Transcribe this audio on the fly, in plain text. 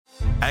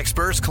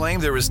Experts claim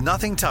there is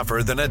nothing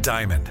tougher than a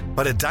diamond.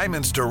 But at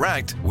Diamonds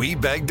Direct, we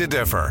beg to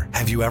differ.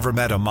 Have you ever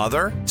met a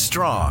mother?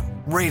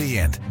 Strong,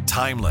 radiant,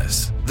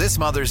 timeless. This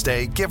Mother's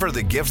Day, give her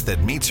the gift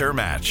that meets her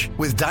match.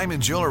 With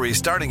diamond jewelry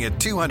starting at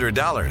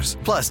 $200.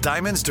 Plus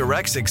Diamonds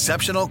Direct's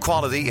exceptional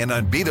quality and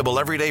unbeatable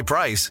everyday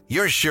price,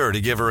 you're sure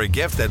to give her a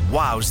gift that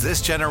wows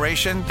this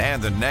generation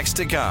and the next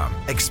to come.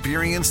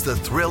 Experience the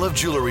thrill of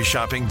jewelry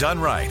shopping done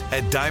right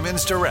at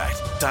Diamonds Direct.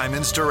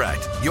 Diamonds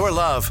Direct. Your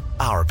love,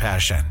 our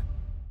passion.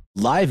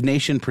 Live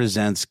Nation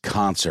presents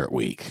Concert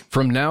Week.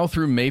 From now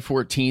through May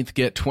 14th,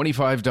 get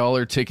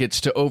 $25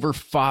 tickets to over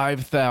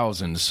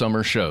 5,000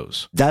 summer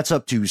shows. That's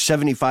up to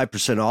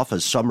 75% off a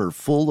summer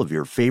full of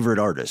your favorite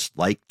artists,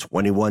 like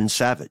 21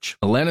 Savage,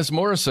 Alanis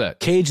Morissette,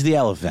 Cage the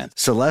Elephant,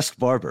 Celeste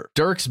Barber,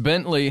 Dierks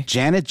Bentley,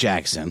 Janet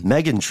Jackson,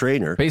 Meghan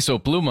Trainor, Peso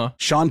Pluma,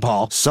 Sean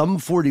Paul, Sum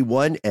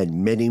 41,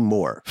 and many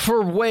more.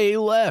 for way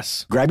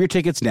less. Grab your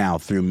tickets now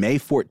through May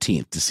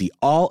 14th to see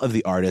all of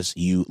the artists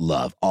you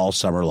love all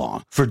summer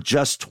long. For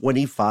just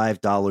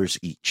 $25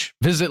 each.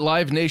 Visit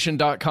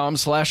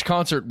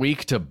livenation.com/Concert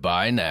Week to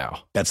buy now.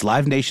 That's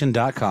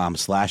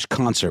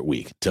livenation.com/Concert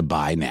Week to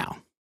buy now.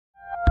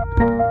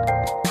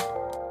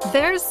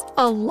 There's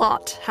a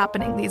lot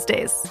happening these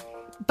days,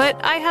 but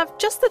I have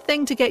just the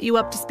thing to get you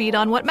up to speed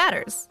on what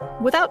matters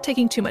without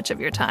taking too much of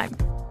your time.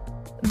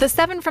 The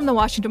 7 from the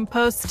Washington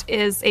Post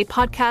is a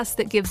podcast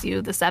that gives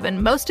you the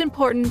 7 most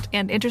important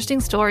and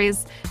interesting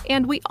stories,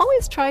 and we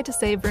always try to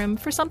save room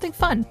for something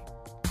fun.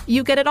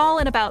 You get it all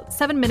in about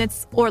 7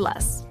 minutes or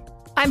less.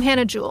 I'm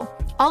Hannah Jewell.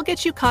 I'll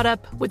get you caught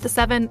up with the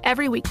 7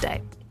 every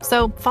weekday.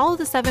 So follow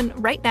the 7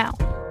 right now.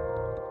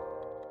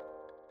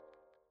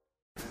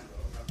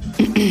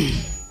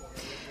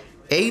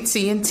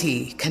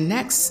 AT&T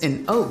connects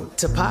an ode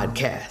to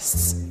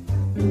podcasts.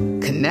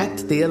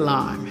 Connect the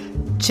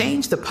alarm.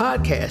 Change the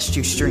podcast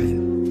you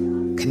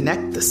stream.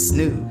 Connect the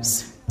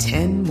snooze.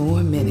 10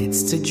 more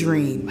minutes to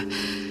dream.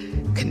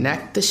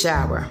 Connect the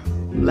shower.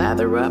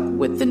 Lather up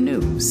with the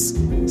news,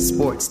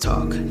 sports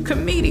talk,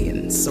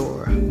 comedians,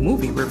 or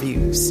movie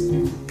reviews.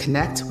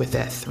 Connect with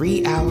that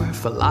 3-hour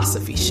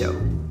philosophy show.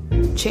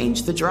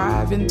 Change the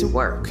drive into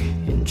work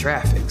in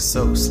traffic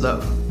so slow.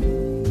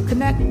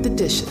 Connect the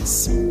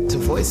dishes to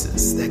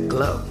voices that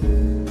glow.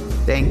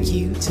 Thank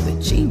you to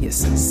the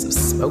geniuses of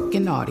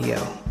spoken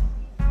audio.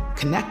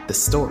 Connect the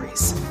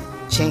stories.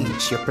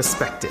 Change your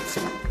perspective.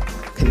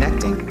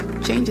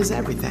 Connecting changes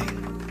everything.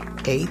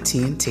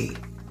 AT&T.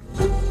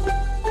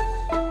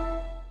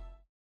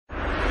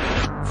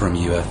 From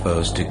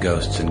UFOs to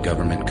ghosts and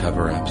government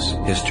cover-ups,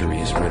 history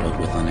is riddled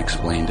with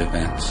unexplained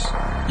events.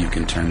 You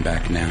can turn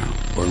back now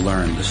or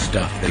learn the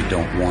stuff they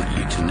don't want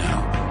you to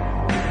know.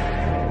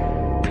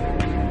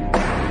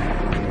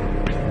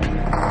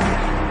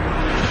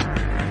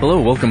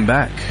 Hello, welcome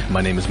back.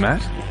 My name is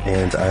Matt.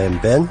 And I am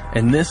Ben.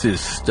 And this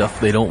is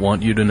Stuff They Don't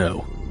Want You to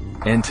Know.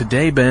 And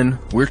today, Ben,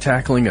 we're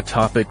tackling a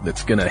topic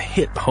that's gonna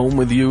hit home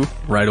with you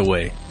right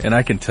away. And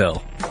I can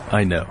tell.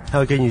 I know.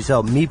 How can you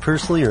tell? Me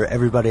personally or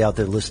everybody out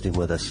there listening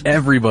with us?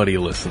 Everybody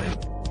listening.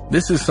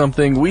 This is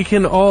something we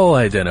can all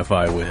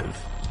identify with.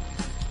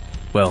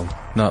 Well,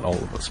 not all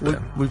of us,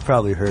 Ben. We've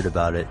probably heard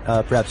about it.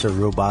 Perhaps our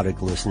robotic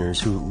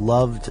listeners who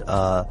loved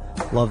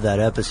that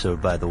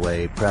episode, by the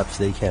way, perhaps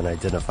they can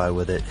identify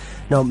with it.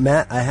 Now,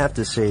 Matt, I have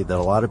to say that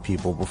a lot of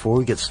people, before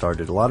we get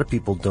started, a lot of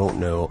people don't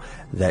know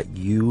that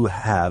you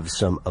have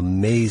some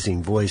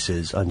amazing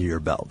voices under your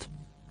belt,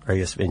 or I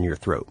guess in your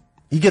throat.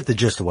 You get the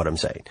gist of what I'm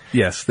saying.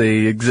 Yes,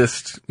 they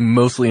exist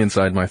mostly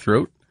inside my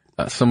throat.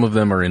 Some of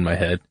them are in my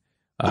head.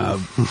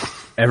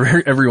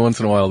 Every once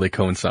in a while they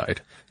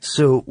coincide.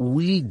 So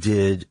we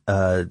did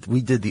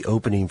the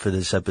opening for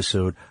this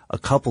episode a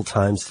couple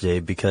times today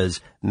because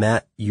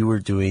Matt, you were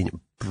doing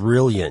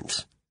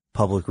brilliant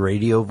public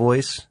radio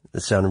voice.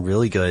 It sounded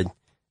really good.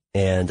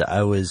 And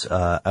I was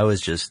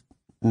just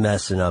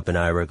messing up an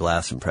Ira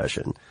Glass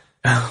impression.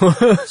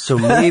 So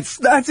maybe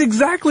that's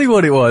exactly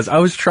what it was. I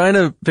was trying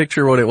to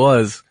picture what it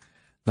was.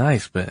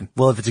 Nice, Ben.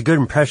 Well, if it's a good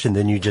impression,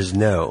 then you just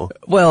know.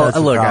 Well,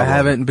 look, I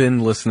haven't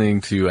been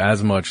listening to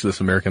as much This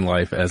American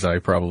Life as I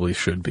probably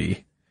should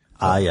be.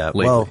 Yeah.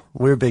 Lately. Well,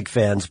 we're big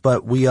fans,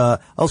 but we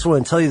also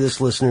want to tell you this,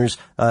 listeners,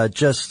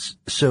 just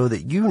so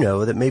that you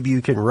know that maybe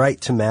you can write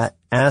to Matt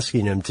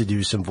asking him to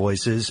do some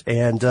voices,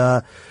 and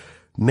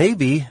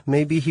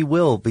maybe he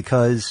will,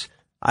 because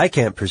I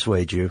can't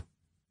persuade you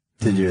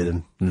to do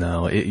them.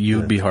 No,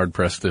 you'd be hard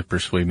pressed to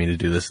persuade me to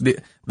do this.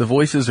 The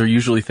voices are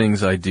usually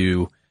things I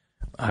do,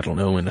 I don't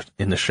know,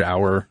 in the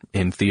shower,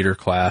 in theater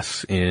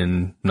class,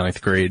 in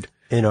 9th grade.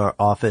 In our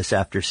office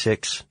after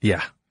 6.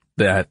 Yeah.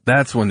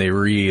 That's when they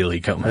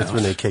really come out. That's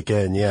when they kick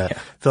in, yeah. I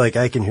feel like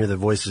I can hear the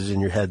voices in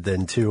your head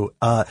then too.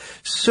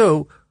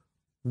 So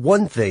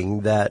one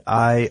thing that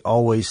I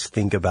always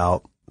think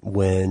about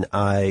when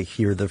I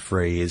hear the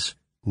phrase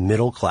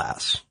middle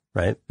class,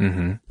 right?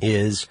 Mm-hmm.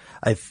 Is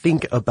I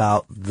think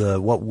about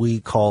what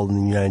we call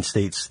in the United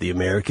States the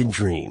American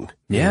dream.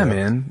 Yeah,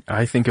 man.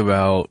 I think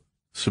about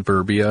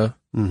suburbia.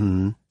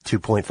 Mm-hmm.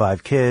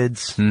 2.5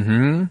 kids.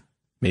 Mm-hmm.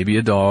 maybe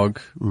a dog,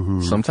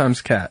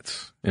 sometimes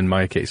cats. In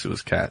my case, it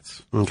was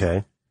cats.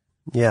 Okay.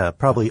 Yeah,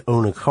 probably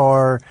own a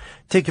car,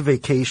 take a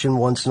vacation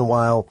once in a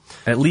while.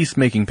 At least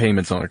making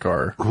payments on a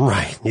car.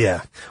 Right,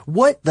 yeah.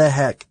 What the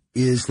heck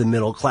is the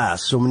middle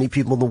class? So many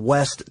people in the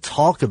West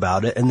talk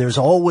about it, and there's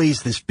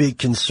always this big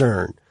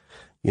concern.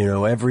 You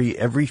know,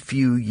 every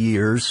few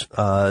years,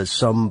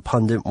 some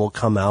pundit will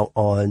come out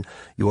on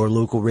your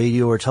local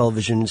radio or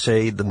television and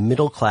say the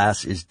middle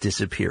class is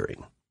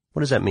disappearing. What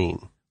does that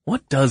mean?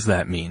 What does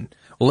that mean?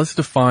 Well, let's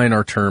define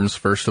our terms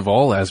first of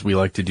all, as we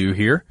like to do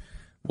here.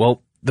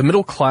 Well, the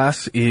middle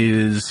class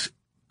is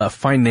a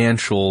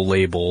financial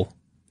label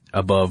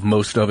above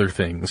most other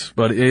things,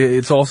 but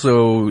it's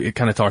also, it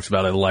kind of talks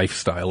about a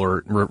lifestyle, or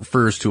it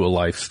refers to a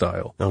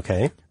lifestyle.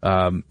 Okay.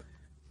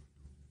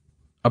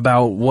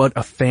 About what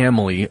a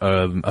family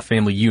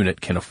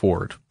unit can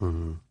afford.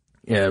 Mm-hmm.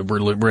 Yeah,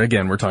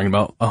 we're talking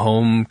about a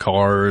home,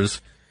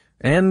 cars,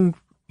 and,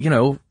 you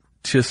know,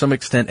 to some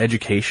extent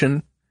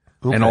education,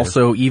 and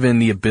also even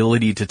the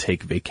ability to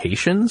take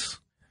vacations.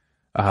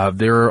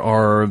 There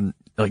are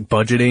like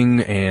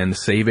budgeting and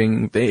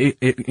saving.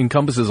 It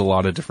encompasses a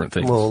lot of different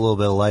things. Well, a little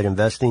bit of light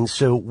investing.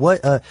 So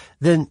what,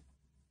 then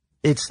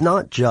it's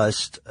not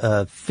just,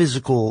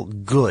 physical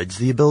goods,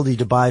 the ability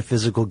to buy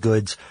physical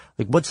goods.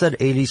 Like, what's that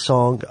 80s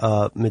song,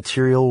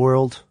 Material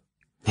World?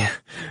 Yeah.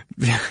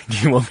 Do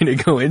you want me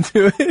to go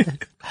into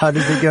it? How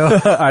did it go?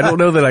 I don't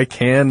know that I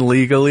can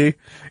legally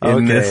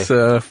in this,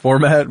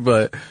 format,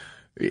 but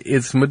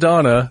it's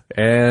Madonna,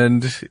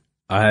 and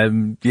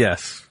I'm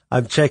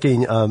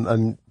checking,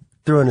 I'm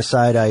throwing a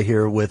side eye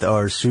here with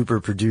our super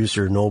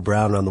producer, Noel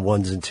Brown, on the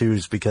ones and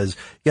twos, because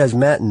you guys,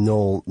 Matt and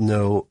Noel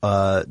know,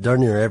 darn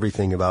near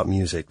everything about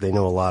music. They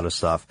know a lot of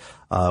stuff,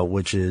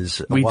 which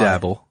is We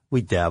dabble.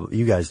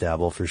 You guys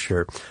dabble for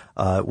sure.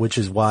 Which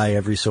is why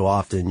every so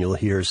often you'll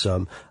hear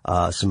some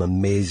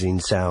amazing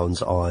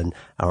sounds on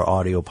our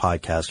audio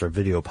podcast or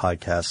video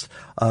podcast.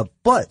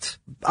 But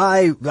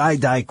I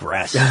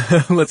digress.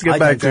 Let's get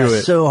back to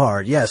it. So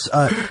hard. Yes.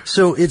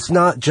 So it's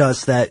not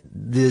just that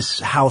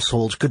this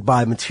household could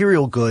buy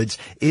material goods.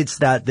 It's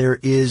that there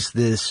is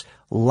this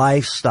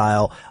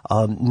lifestyle.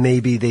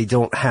 Maybe they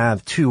don't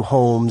have two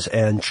homes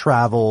and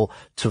travel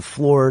to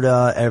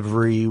Florida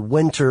every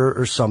winter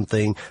or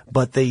something,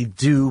 but they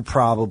do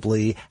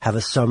probably have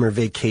a summer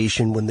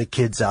vacation when the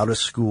kid's out of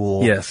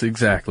school. Yes,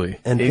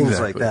 exactly. And things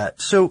like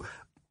that. So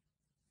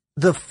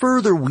the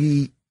further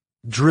we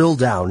drill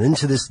down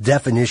into this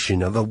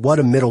definition of what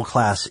a middle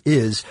class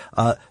is,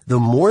 the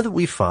more that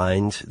we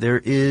find there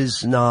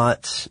is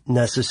not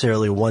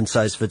necessarily a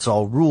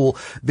one-size-fits-all rule,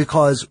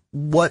 because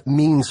what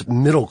means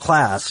middle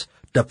class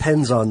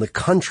depends on the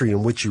country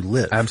in which you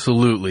live.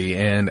 Absolutely.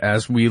 And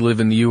as we live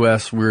in the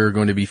U.S., we're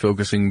going to be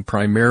focusing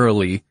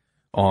primarily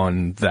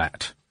on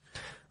that.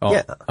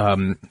 Yeah.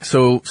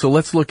 So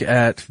let's look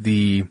at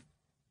the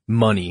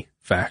money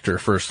factor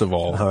first of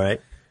all. All right.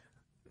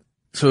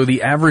 So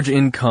the average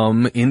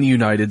income in the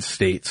United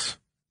States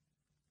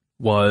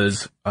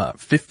was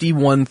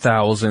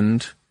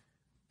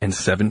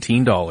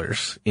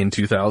 $51,017 in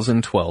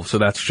 2012. So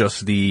that's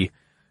just is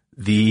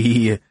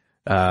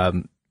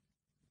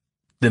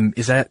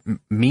that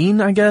mean,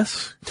 I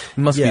guess? It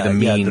must be the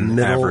mean the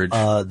middle, average.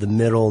 The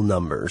middle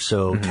number.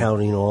 So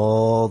counting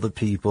all the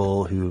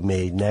people who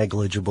made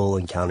negligible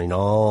and counting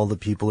all the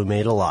people who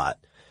made a lot,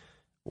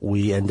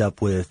 we end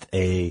up with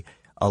a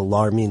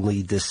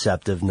alarmingly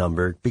deceptive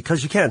number,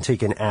 because you can't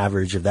take an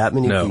average of that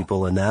many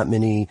people in that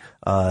many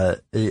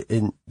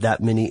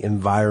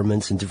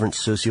environments and different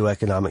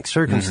socioeconomic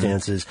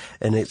circumstances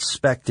and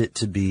expect it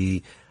to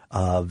be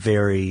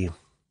very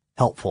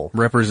helpful.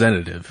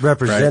 Representative.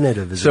 Right?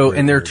 Is so,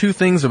 and there are two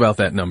things about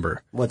that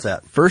number. What's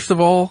that? First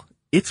of all,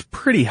 it's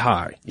pretty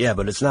high. Yeah,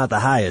 but it's not the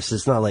highest.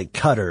 It's not like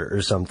Qatar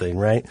or something,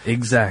 right?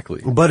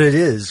 Exactly. But it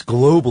is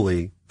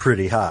globally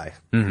pretty high.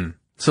 Mm-hmm.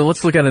 So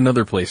let's look at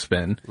another place,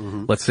 Ben.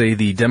 Mm-hmm. Let's say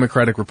the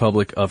Democratic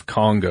Republic of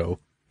Congo.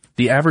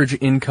 The average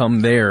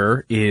income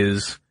there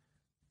is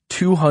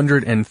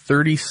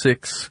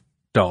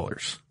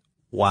 $236.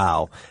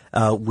 Wow.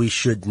 We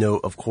should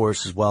note, of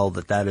course, as well,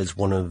 that is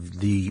one of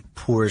the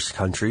poorest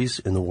countries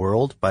in the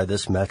world by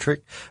this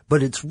metric.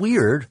 But it's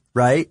weird,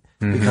 right?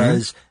 Mm-hmm.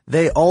 Because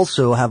they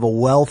also have a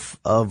wealth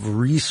of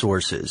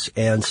resources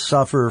and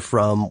suffer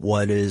from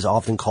what is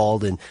often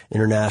called in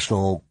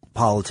international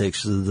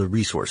politics the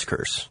resource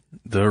curse.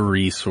 The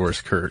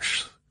resource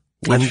curse.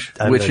 I'm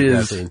which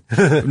is,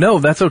 no,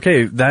 that's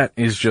okay. That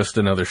is just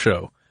another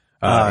show.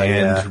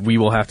 We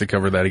will have to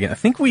cover that again. I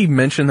think we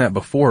mentioned that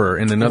before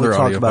in another audio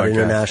podcast. We talked about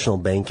international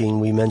banking.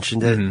 We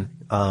mentioned it.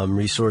 Mm-hmm.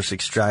 Resource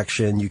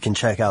extraction. You can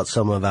check out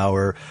some of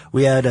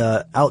we had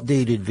a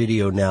outdated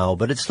video now,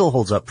 but it still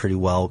holds up pretty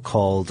well,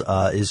 called,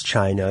 Is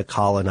China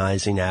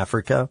Colonizing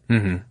Africa?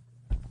 Mm-hmm.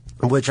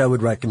 Which I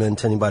would recommend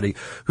to anybody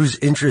who's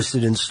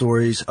interested in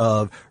stories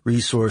of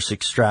resource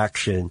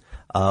extraction,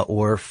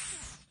 or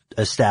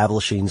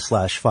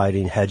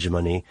establishing/fighting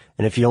hegemony.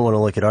 And if you don't want to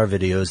look at our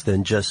videos,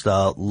 then just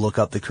look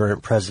up the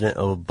current president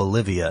of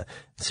Bolivia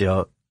and see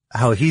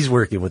how he's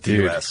working with the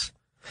U.S.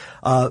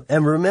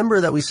 And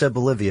remember that we said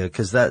Bolivia,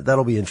 because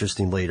that'll be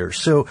interesting later.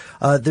 So,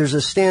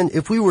 there's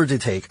if we were to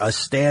take a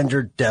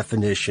standard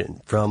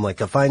definition from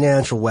like a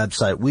financial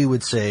website, we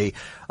would say,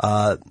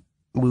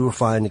 we will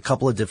find a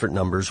couple of different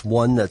numbers.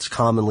 One that's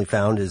commonly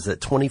found is that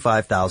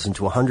 $25,000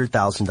 to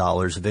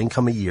 $100,000 of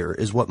income a year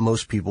is what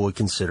most people would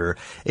consider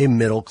a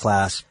middle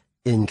class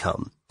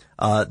income.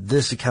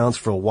 This accounts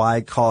for a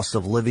wide cost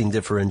of living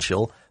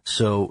differential.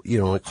 So,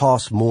 it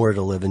costs more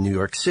to live in New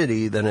York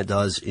City than it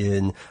does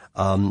in,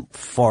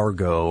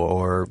 Fargo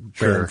or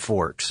Grand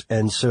Forks.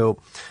 And so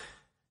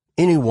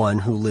anyone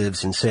who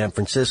lives in San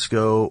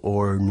Francisco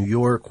or New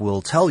York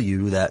will tell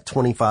you that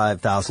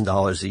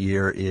 $25,000 a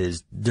year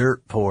is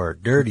dirt poor,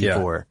 dirty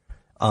poor.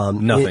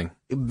 Nothing.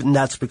 And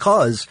that's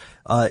because,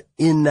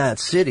 in that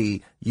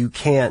city, you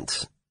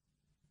can't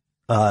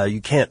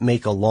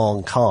make a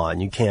long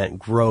con. You can't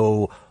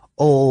grow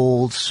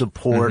old,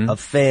 support a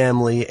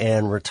family,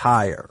 and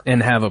retire.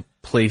 And have a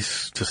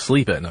place to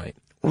sleep at night.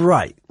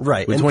 Right.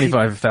 With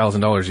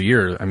 $25,000 a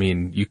year, I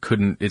mean,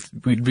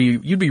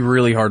 you'd be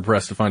really hard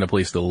pressed to find a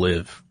place to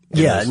live.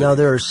 Yeah, now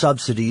there are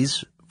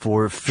subsidies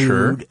for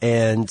food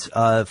and,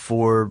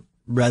 for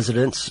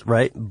residents,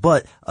 right?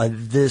 But,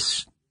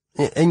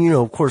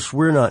 of course,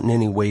 we're not in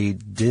any way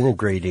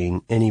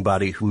denigrating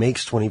anybody who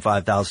makes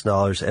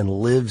 $25,000 and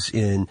lives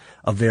in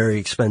a very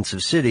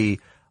expensive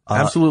city.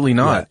 Absolutely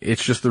not. Yeah.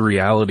 It's just the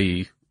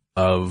reality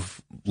of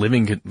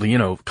living,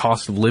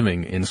 cost of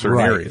living in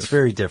certain areas. It's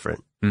very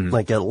different.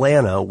 Like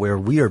Atlanta, where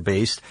we are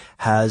based,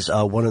 has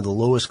one of the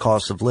lowest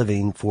costs of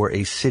living for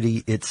a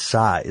city its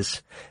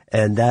size.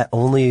 And that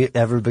only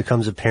ever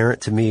becomes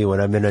apparent to me when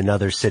I'm in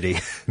another city.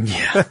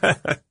 Yeah.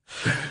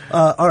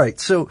 All right.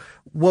 So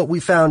what we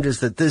found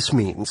is that this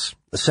means,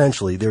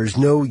 essentially, there's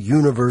no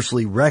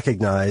universally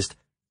recognized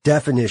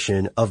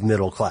definition of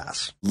middle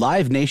class.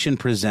 Live Nation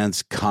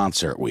presents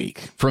Concert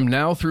Week. From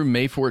now through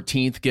May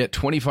 14th, get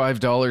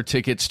 $25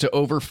 tickets to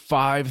over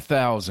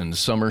 5,000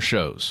 summer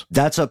shows.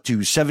 That's up to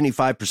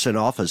 75%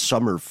 off a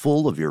summer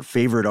full of your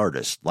favorite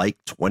artists, like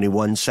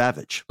 21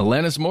 Savage,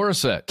 Alanis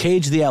Morissette,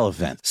 Cage the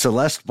Elephant,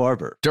 Celeste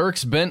Barber,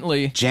 Dierks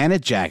Bentley,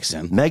 Janet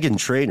Jackson, Meghan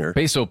Trainor,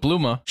 Peso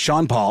Pluma,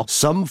 Sean Paul,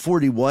 Sum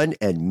 41,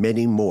 and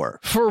many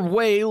more. For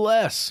way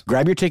less.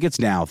 Grab your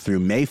tickets now through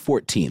May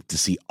 14th to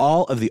see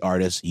all of the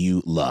artists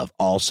you love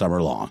all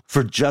summer long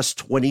for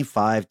just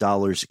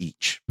 $25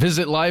 each.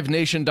 Visit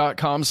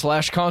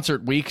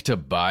livenation.com/concert week to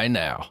buy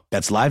now.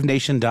 That's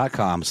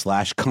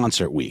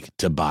livenation.com/concert week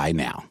to buy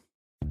now.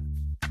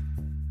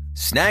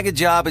 Snag a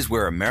Job is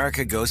where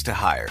America goes to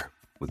hire,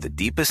 with the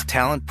deepest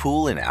talent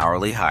pool in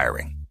hourly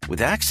hiring. With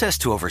access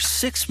to over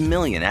 6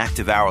 million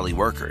active hourly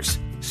workers,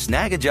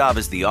 Snag a Job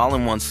is the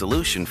all-in-one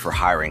solution for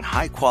hiring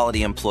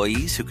high-quality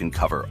employees who can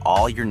cover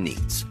all your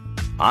needs.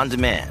 On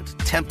demand,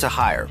 temp to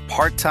hire,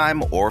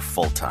 part-time or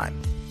full-time.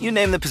 You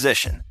name the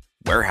position.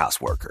 Warehouse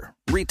worker,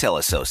 retail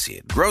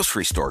associate,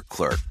 grocery store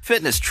clerk,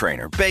 fitness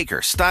trainer,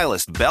 baker,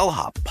 stylist,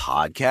 bellhop,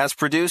 podcast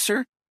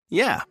producer.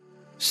 Yeah,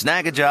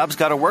 Snag a Job's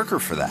got a worker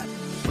for that.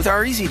 With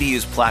our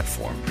easy-to-use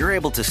platform, you're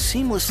able to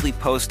seamlessly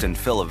post and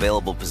fill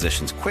available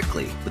positions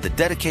quickly with a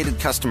dedicated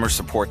customer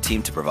support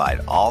team to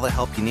provide all the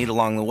help you need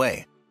along the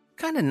way.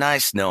 Kind of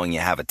nice knowing you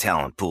have a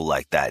talent pool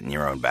like that in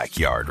your own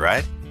backyard,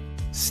 right?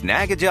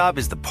 Snag a Job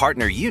is the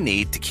partner you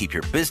need to keep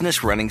your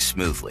business running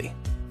smoothly.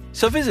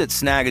 So visit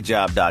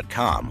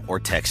snagajob.com or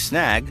text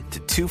SNAG to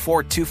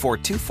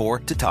 242424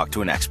 to talk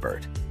to an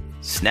expert.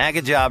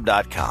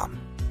 Snagajob.com,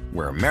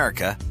 where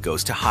America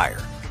goes to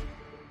hire.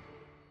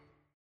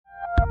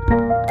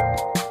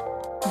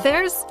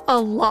 There's a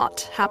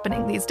lot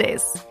happening these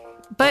days,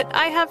 but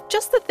I have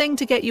just the thing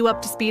to get you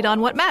up to speed on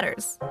what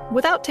matters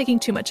without taking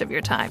too much of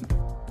your time.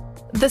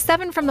 The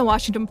 7 from the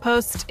Washington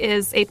Post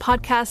is a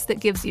podcast that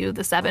gives you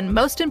the 7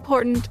 most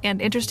important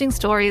and interesting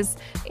stories,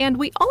 and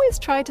we always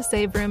try to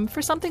save room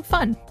for something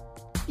fun.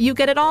 You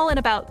get it all in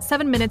about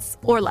 7 minutes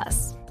or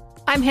less.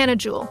 I'm Hannah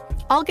Jewell.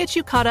 I'll get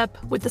you caught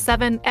up with the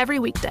 7 every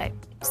weekday.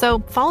 So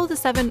follow the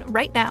 7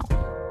 right now.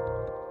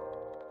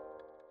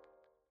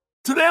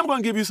 Today I'm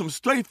going to give you some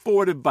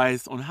straightforward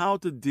advice on how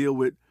to deal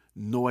with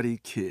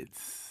naughty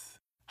kids.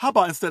 How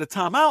about instead of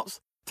timeouts,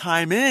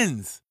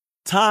 time-ins?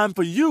 Time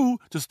for you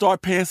to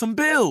start paying some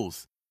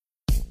bills.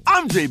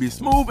 I'm JB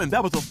Smoove, and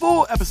that was a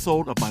full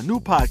episode of my new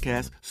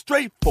podcast,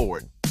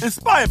 Straightforward,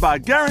 inspired by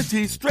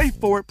guaranteed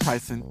straightforward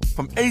pricing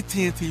from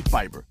AT&T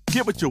Fiber.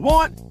 Get what you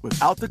want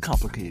without the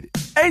complicated.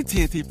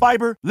 AT&T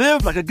Fiber,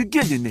 live like a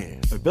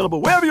gigillionaire. Available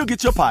wherever you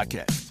get your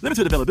podcasts.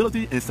 Limited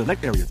availability in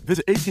select areas.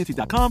 Visit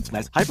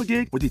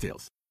AT&T.com/hypergig for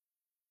details.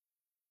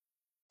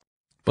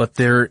 But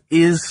there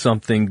is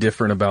something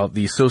different about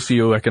the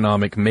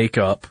socioeconomic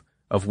makeup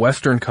of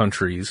Western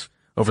countries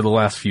over the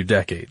last few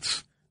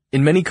decades.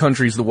 In many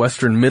countries, the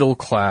Western middle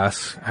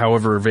class,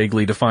 however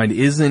vaguely defined,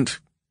 isn't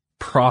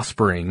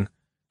prospering,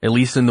 at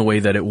least in the way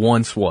that it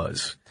once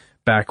was,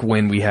 back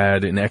when we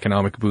had an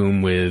economic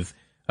boom with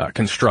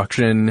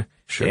construction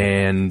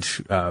and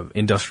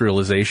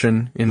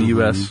industrialization in the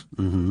U.S.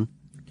 Mm-hmm.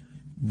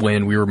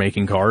 When we were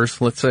making cars,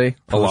 let's say,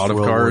 a lot of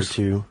cars.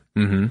 World War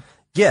II. Mm-hmm.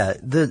 Yeah,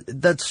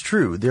 that's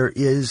true. There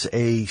is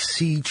a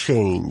sea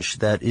change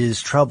that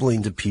is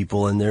troubling to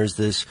people, and there's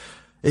this,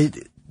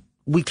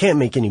 we can't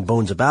make any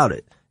bones about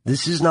it.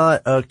 This is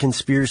not a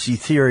conspiracy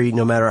theory,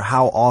 no matter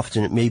how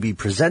often it may be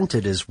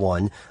presented as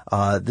one.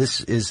 This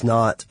is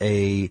not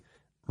a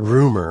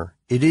rumor.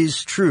 It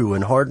is true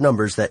in hard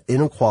numbers that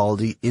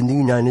inequality in the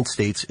United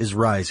States is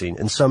rising,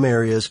 in some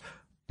areas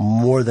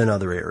more than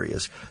other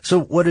areas. So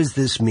what does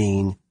this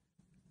mean?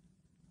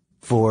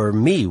 For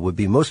me would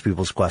be most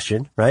people's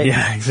question, right?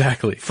 Yeah,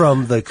 exactly.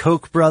 From the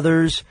Koch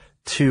brothers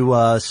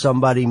to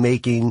somebody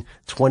making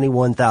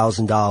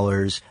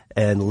 $21,000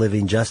 and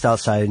living just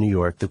outside of New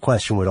York, the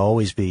question would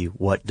always be,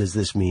 what does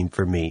this mean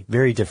for me?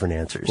 Very different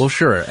answers. Well,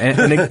 sure.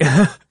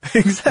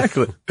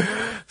 Exactly.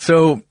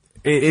 So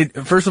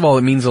first of all,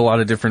 it means a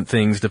lot of different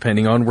things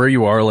depending on where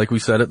you are, like we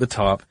said at the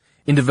top.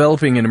 In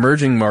developing and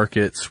emerging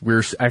markets,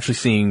 we're actually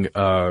seeing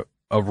a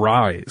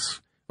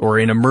rise or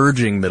an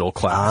emerging middle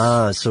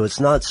class. So it's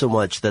not so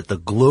much that the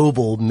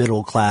global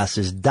middle class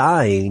is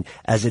dying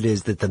as it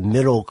is that the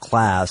middle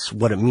class,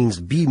 what it means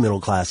to be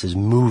middle class, is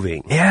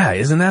moving. Yeah,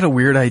 isn't that a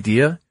weird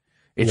idea?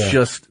 It's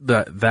just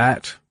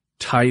that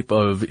type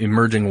of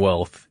emerging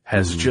wealth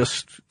has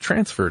just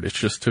transferred. It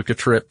just took a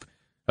trip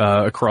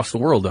across the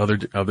world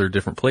to other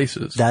different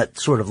places. That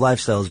sort of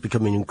lifestyle is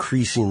becoming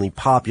increasingly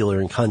popular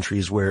in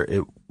countries where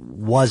it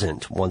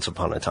wasn't once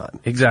upon a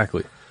time.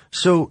 Exactly.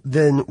 So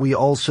then we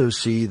also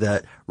see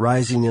that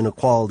rising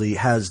inequality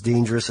has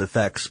dangerous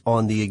effects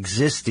on the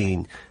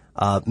existing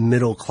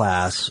middle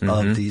class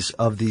of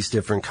these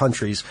different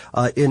countries.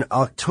 In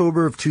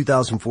October of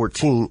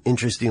 2014,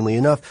 interestingly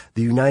enough,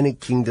 the United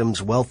Kingdom's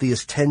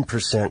wealthiest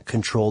 10%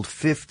 controlled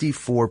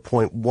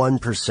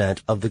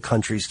 54.1% of the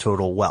country's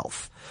total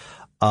wealth.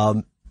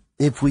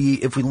 If we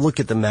look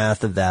at the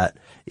math of that,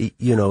 it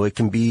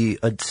can be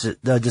a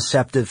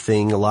deceptive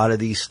thing. A lot of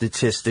these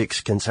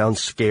statistics can sound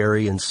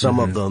scary, and some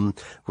of them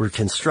were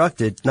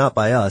constructed, not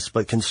by us,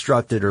 but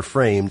constructed or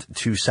framed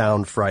to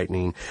sound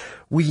frightening.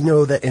 We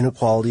know that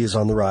inequality is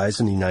on the rise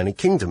in the United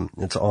Kingdom.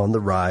 It's on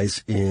the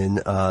rise in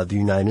the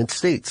United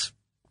States.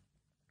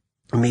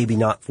 Maybe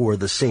not for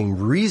the same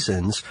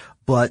reasons,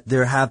 but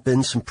there have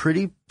been some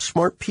pretty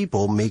smart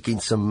people making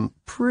some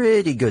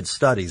pretty good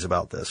studies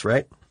about this,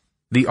 right?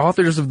 The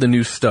authors of the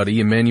new study,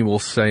 Emmanuel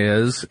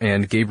Saez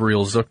and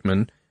Gabriel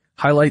Zuckman,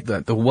 highlight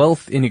that the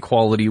wealth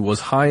inequality was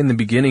high in the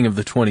beginning of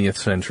the 20th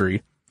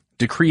century,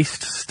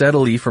 decreased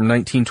steadily from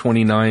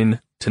 1929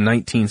 to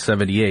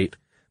 1978,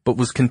 but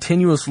was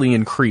continuously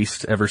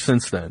increased ever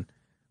since then.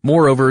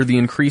 Moreover, the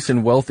increase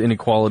in wealth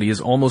inequality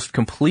is almost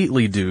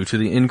completely due to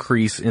the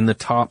increase in the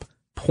top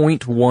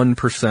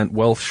 0.1%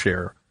 wealth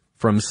share,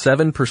 from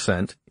 7%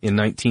 in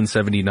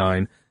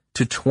 1979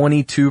 to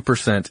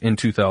 22% in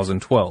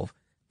 2012.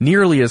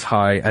 Nearly as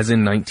high as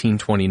in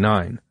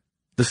 1929.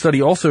 The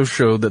study also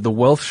showed that the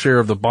wealth share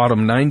of the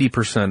bottom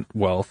 90%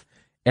 wealth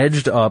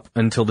edged up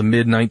until the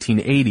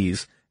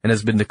mid-1980s and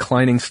has been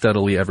declining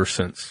steadily ever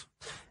since.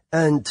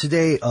 And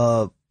today,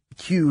 a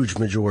huge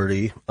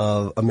majority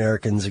of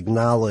Americans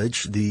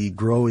acknowledge the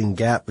growing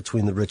gap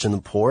between the rich and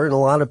the poor, and a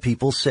lot of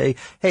people say,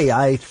 hey,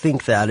 I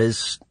think that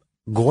is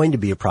going to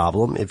be a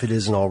problem if it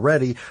isn't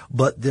already,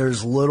 but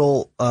there's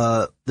little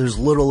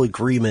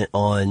agreement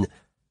on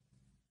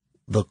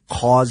the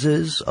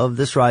causes of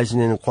this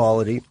rising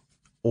inequality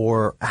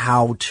or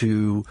how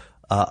to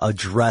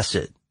address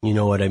it. You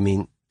know what I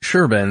mean?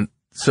 Sure, Ben.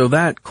 So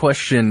that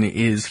question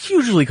is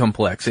hugely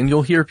complex, and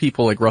you'll hear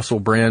people like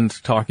Russell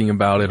Brand talking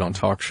about it on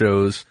talk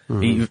shows.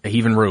 He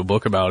even wrote a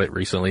book about it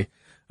recently.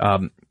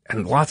 And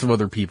lots of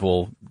other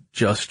people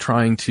just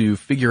trying to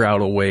figure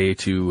out a way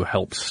to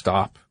help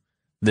stop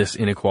this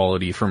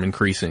inequality from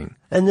increasing.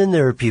 And then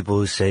there are people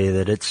who say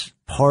that it's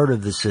part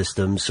of the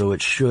system, so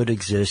it should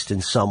exist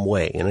in some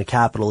way. And a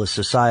capitalist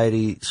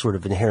society sort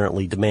of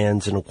inherently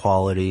demands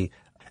inequality.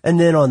 And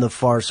then on the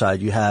far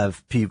side, you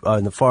have people,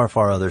 on the far,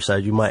 far other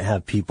side, you might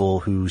have people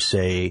who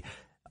say,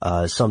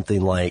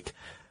 something like,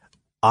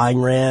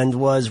 Ayn Rand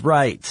was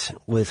right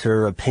with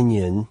her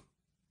opinion,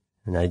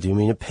 and I do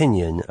mean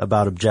opinion,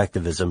 about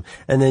objectivism.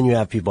 And then you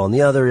have people on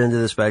the other end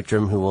of the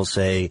spectrum who will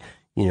say,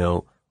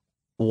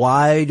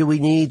 why do we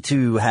need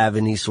to have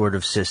any sort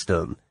of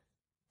system?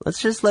 Let's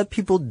just let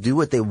people do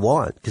what they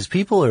want, because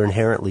people are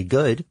inherently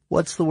good.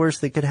 What's the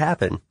worst that could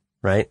happen,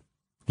 right?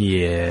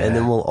 Yeah. And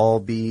then we'll all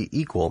be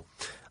equal.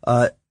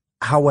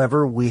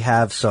 However, we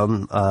have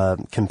some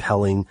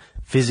compelling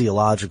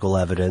physiological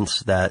evidence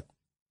that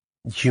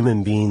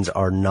human beings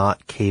are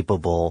not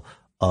capable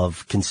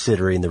of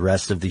considering the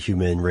rest of the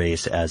human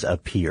race as a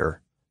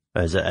peer,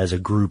 as a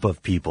group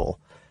of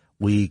people.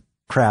 We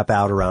crap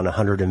out around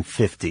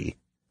 150.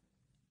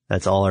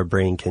 That's all our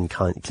brain can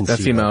conceive.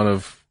 That's the amount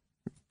of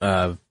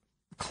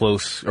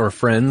close or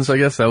friends, I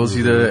guess. That was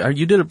you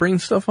did a brain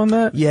stuff on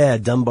that? Yeah,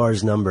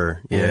 Dunbar's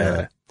number.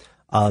 Yeah.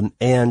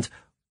 And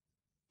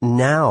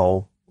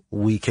now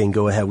we can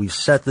go ahead. We've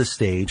set the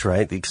stage,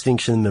 right? The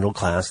extinction of the middle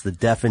class, the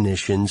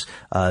definitions,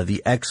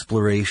 the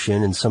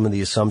exploration, and some of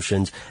the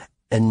assumptions.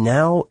 And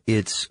now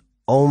it's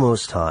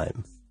almost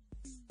time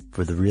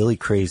for the really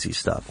crazy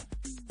stuff.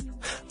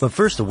 But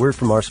first, a word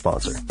from our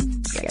sponsor.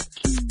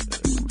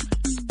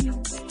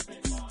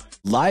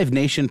 Live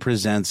Nation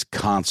presents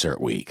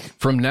Concert Week.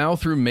 From now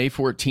through May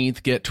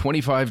 14th, get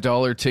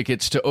 $25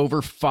 tickets to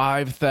over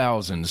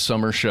 5,000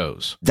 summer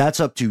shows. That's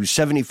up to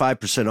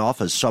 75%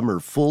 off a summer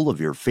full of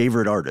your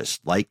favorite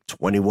artists like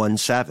 21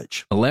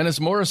 Savage,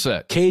 Alanis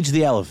Morissette, Cage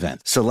the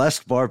Elephant,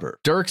 Celeste Barber,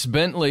 Dierks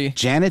Bentley,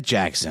 Janet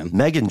Jackson,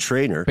 Meghan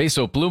Trainor,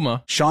 Peso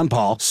Pluma, Sean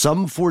Paul,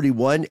 Sum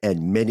 41,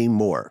 and many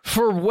more.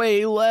 for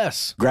way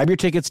less. Grab your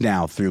tickets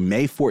now through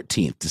May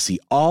 14th to see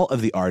all of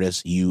the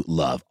artists you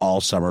love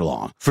all summer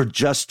long. For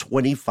just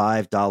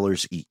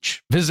 $25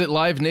 each. Visit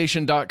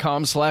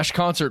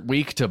livenation.com/concert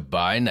week to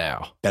buy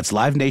now. That's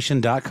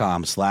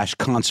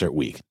livenation.com/concert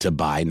week to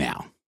buy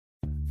now.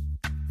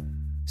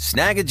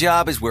 Snag a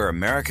Job is where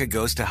America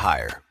goes to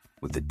hire,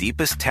 with the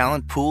deepest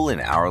talent pool in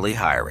hourly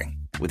hiring.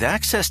 With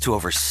access to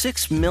over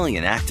 6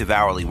 million active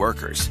hourly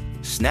workers,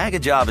 Snag a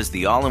Job is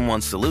the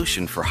all-in-one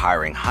solution for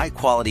hiring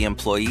high-quality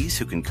employees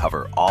who can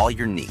cover all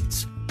your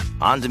needs.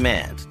 On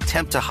demand,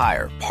 temp to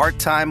hire,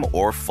 part-time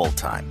or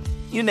full-time.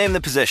 You name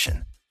the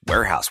position.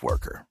 Warehouse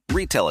worker,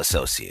 retail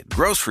associate,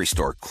 grocery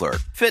store clerk,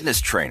 fitness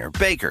trainer,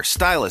 baker,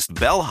 stylist,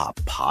 bellhop,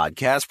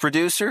 podcast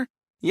producer?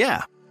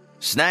 Yeah,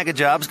 Snag a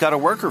Job's got a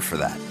worker for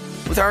that.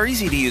 With our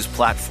easy-to-use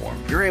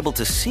platform, you're able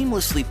to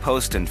seamlessly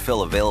post and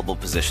fill available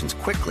positions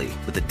quickly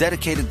with a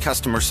dedicated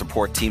customer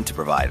support team to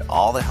provide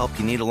all the help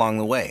you need along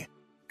the way.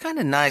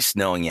 Kinda nice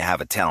knowing you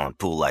have a talent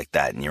pool like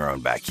that in your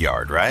own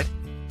backyard, right?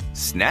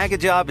 Snag a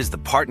Job is the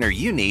partner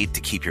you need to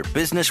keep your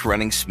business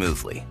running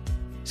smoothly.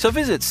 So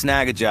visit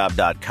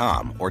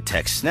snagajob.com or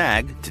text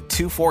SNAG to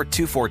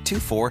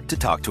 242424 to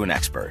talk to an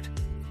expert.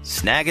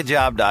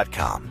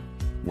 Snagajob.com,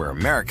 where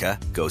America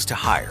goes to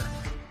hire.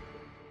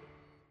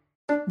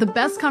 The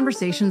best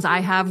conversations I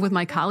have with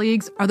my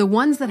colleagues are the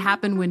ones that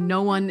happen when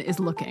no one is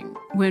looking,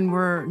 when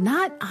we're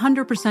not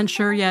 100%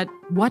 sure yet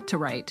what to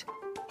write.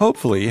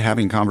 Hopefully,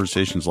 having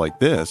conversations like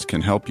this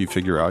can help you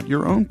figure out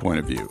your own point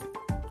of view.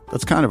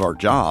 That's kind of our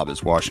job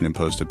as Washington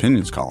Post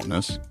opinions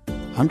columnists.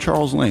 I'm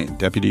Charles Lane,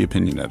 Deputy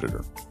Opinion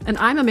Editor. And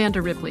I'm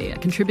Amanda Ripley, a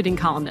contributing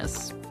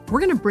columnist. We're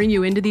going to bring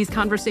you into these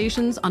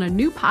conversations on a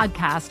new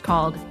podcast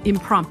called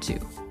Impromptu.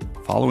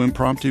 Follow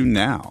Impromptu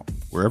now,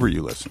 wherever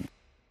you listen.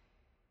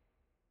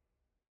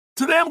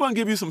 Today I'm going to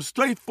give you some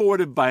straightforward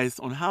advice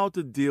on how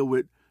to deal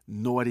with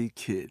naughty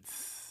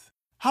kids.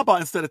 How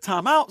about instead of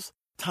timeouts,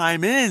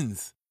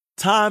 time-ins?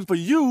 Time for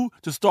you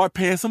to start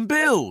paying some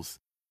bills.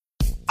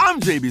 I'm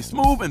JB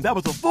Smoove, and that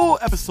was a full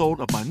episode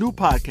of my new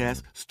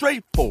podcast,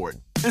 Straightforward,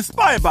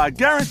 inspired by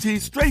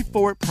guaranteed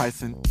straightforward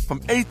pricing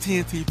from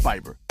AT&T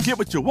Fiber. Get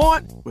what you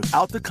want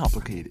without the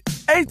complicated.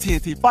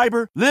 AT&T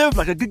Fiber, live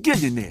like a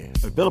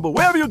gigillionaire. Available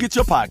wherever you get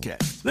your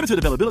podcast. Limited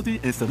availability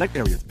in select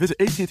areas. Visit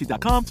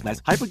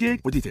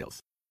AT&T.com/hypergig for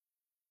details.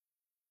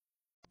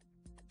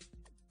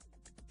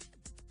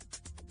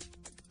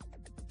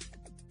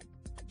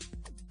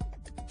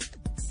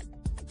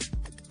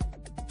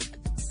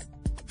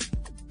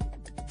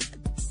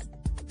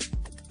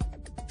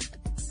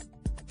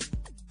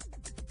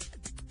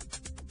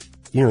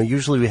 You know,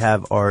 usually we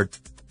have our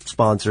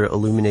sponsor,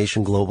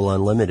 Illumination Global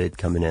Unlimited,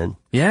 coming in.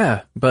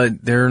 Yeah,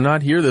 but they're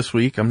not here this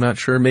week. I'm not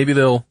sure. Maybe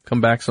they'll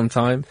come back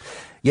sometime.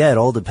 Yeah, it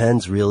all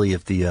depends really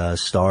if the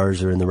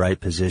stars are in the right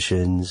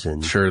positions.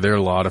 And sure, there are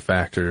a lot of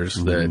factors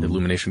that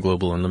Illumination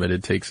Global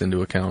Unlimited takes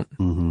into account.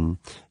 Mm-hmm.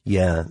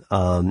 Yeah.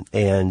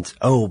 And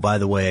by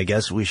the way, I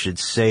guess we should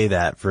say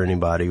that for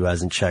anybody who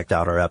hasn't checked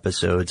out our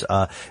episodes,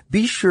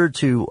 be sure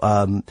to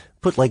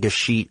put like a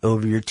sheet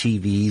over your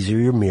TVs or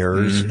your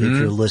mirrors if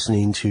you're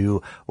listening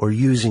to or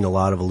using a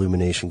lot of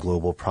Illumination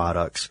Global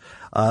products.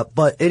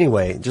 But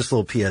anyway, just a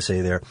little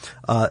PSA there.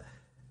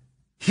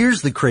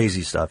 Here's the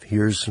crazy stuff.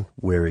 Here's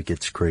where it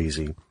gets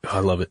crazy. I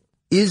love it.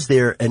 Is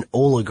there an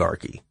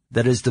oligarchy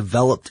that is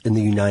developed in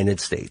the United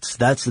States?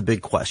 That's the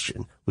big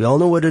question. We all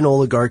know what an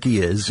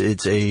oligarchy is.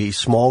 It's a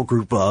small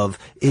group of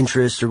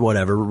interests or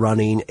whatever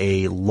running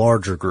a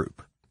larger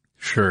group.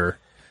 Sure.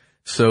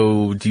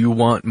 So do you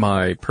want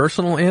my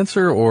personal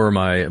answer or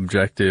my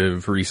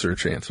objective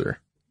research answer?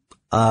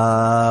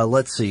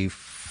 Let's see.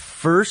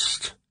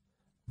 First,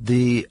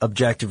 the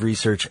objective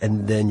research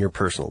and then your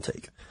personal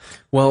take.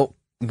 Well,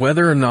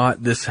 whether or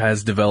not this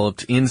has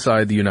developed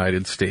inside the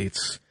United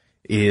States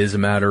is a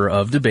matter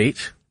of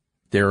debate.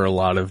 There are a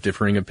lot of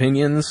differing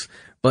opinions,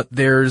 but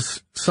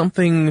there's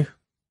something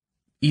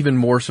even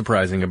more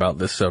surprising about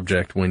this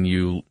subject when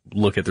you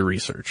look at the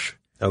research.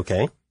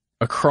 Okay.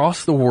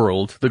 Across the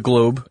world, the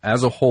globe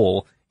as a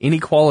whole,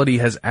 inequality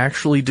has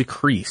actually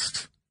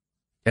decreased,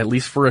 at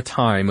least for a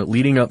time,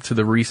 leading up to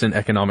the recent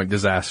economic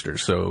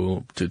disasters.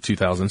 So to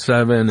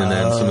 2007 and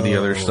then some of the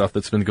other stuff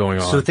that's been going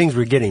on. So things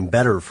were getting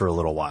better for a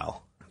little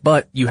while.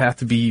 But you have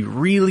to be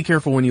really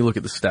careful when you look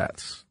at the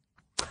stats.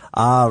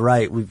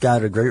 Right. We've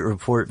got a great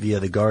report via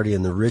The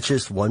Guardian. The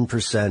richest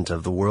 1%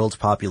 of the world's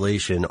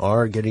population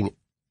are getting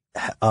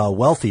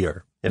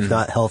wealthier if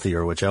not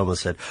healthier, which I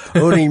almost said,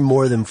 owning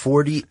more than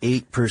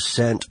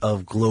 48%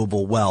 of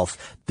global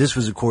wealth. This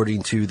was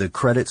according to the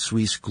Credit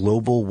Suisse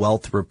Global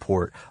Wealth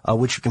Report,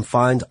 which you can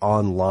find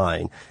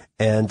online.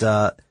 And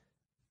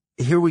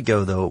here we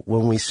go, though.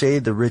 When we say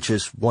the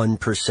richest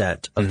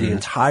 1% of the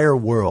entire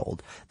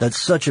world, that's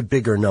such a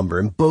bigger number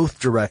in both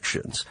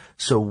directions.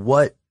 So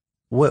what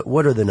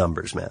are the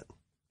numbers, Matt?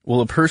 Well,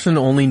 a person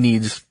only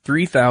needs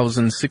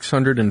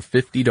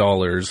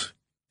 $3,650,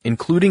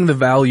 including the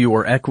value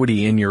or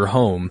equity in your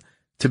home,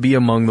 to be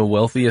among the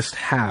wealthiest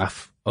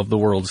half of the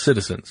world's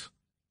citizens.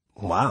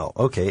 Wow.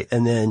 Okay.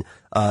 And then,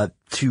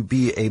 to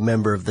be a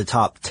member of the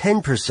top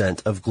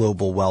 10% of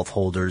global wealth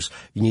holders,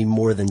 you need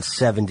more than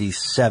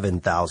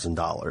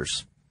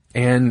 $77,000.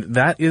 And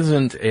that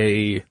isn't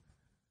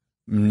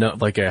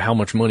like how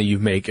much money you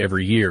make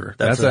every year.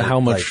 That's how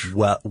much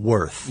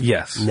worth.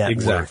 Yes. Net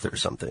exactly. worth or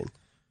something.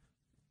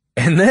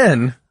 And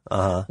then,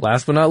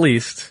 last but not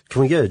least.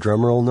 Can we get a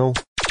drum roll, Noel?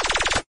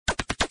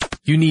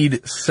 You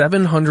need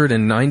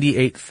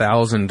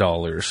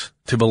 $798,000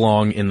 to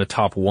belong in the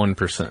top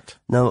 1%.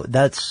 No,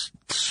 that's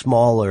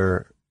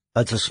smaller.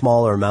 That's a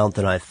smaller amount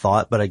than I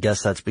thought, but I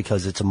guess that's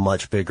because it's a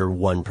much bigger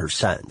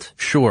 1%.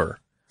 Sure.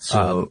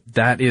 So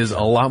that is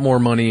a lot more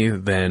money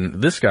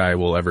than this guy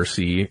will ever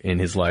see in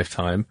his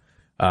lifetime.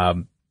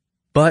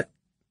 But,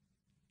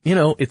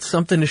 it's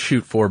something to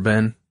shoot for,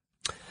 Ben.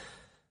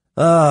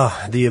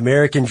 The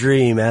American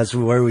dream, as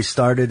where we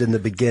started in the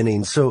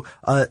beginning. So,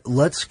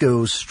 let's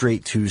go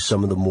straight to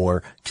some of the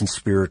more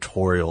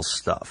conspiratorial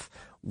stuff.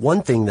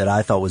 One thing that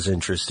I thought was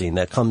interesting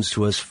that comes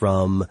to us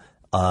from,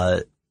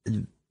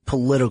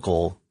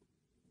 political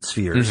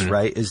spheres,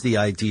 right, is the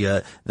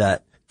idea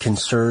that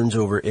concerns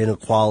over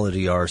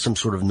inequality are some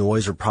sort of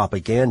noise or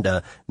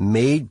propaganda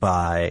made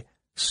by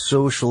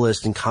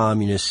socialists and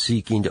communists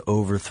seeking to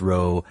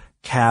overthrow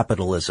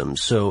capitalism.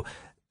 So,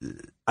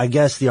 I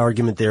guess the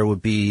argument there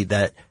would be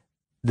that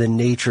the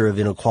nature of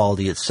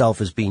inequality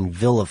itself is being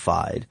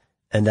vilified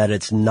and that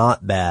it's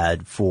not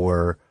bad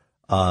for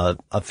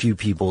a few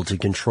people to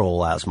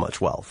control as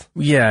much wealth.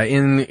 Yeah,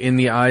 in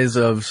the eyes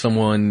of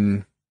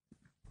someone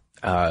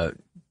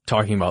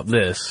talking about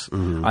this,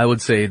 I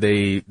would say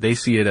they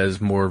see it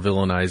as more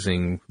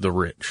villainizing the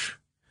rich.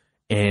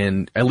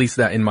 And at least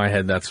that in my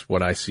head, that's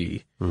what I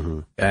see.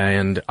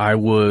 And I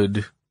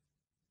would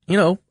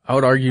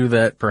argue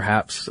that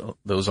perhaps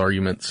those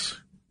arguments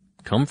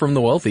come from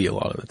the wealthy a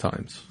lot of the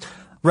times.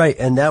 Right,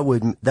 and that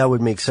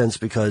would make sense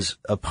because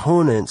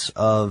opponents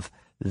of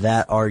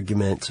that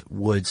argument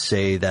would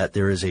say that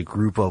there is a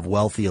group of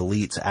wealthy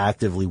elites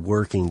actively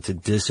working to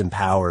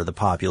disempower the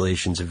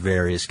populations of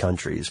various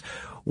countries,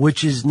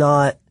 which is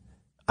not.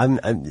 I'm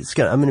going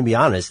to be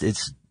honest.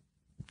 It's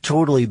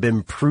totally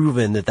been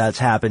proven that that's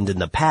happened in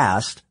the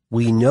past.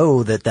 We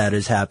know that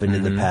has happened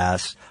in the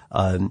past.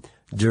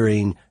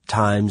 During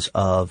times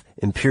of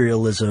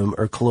imperialism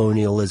or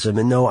colonialism.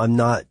 And no, I'm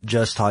not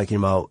just talking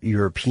about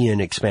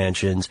European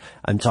expansions.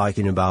 I'm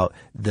talking about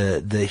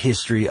the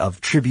history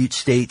of tribute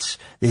states,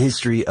 the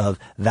history of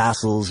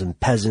vassals and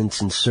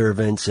peasants and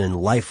servants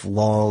and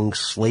lifelong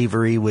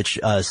slavery, which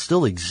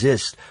still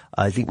exists.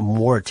 I think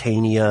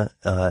Mauritania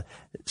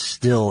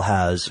still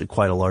has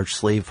quite a large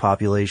slave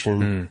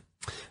population.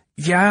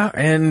 Yeah,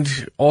 and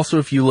also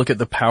if you look at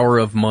the power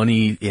of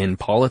money in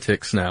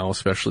politics now,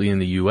 especially in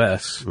the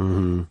U.S.,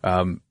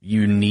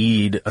 you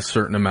need a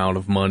certain amount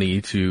of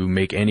money to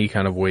make any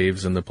kind of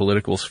waves in the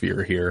political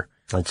sphere here.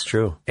 That's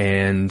true.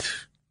 And,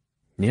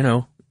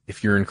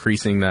 if you're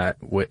increasing that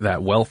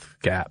wealth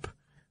gap,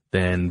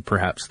 then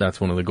perhaps that's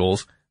one of the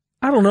goals.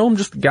 I don't know, I'm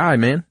just a guy,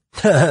 man.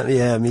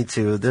 Yeah, me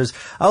too. There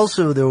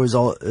was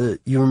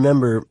you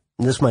remember,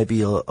 this might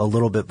be a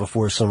little bit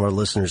before some of our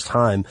listeners'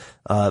 time,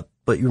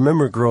 but you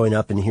remember growing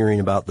up and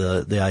hearing about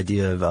the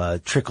idea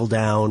of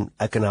trickle-down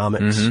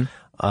economics,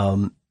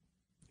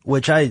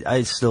 which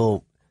I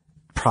still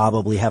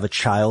probably have a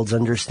child's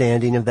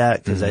understanding of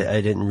that because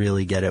I didn't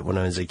really get it when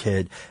I was a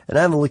kid. And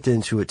I haven't looked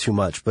into it too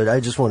much, but I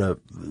just want to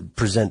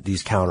present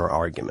these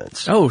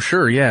counter-arguments. Oh,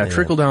 sure, yeah.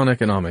 Trickle-down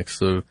economics.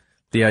 So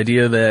the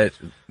idea that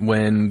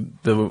when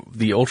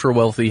the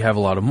ultra-wealthy have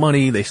a lot of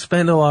money, they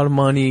spend a lot of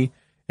money,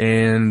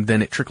 and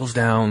then it trickles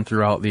down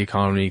throughout the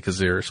economy because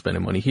they're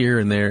spending money here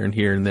and there and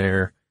here and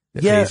there.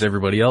 It pays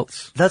everybody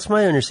else. That's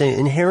my understanding.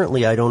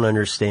 Inherently, I don't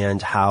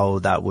understand how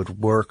that would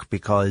work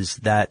because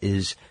that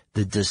is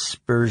the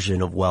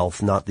dispersion of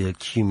wealth, not the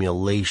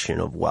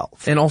accumulation of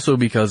wealth. And also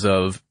because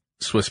of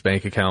Swiss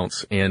bank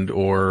accounts and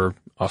or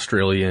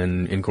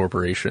Australian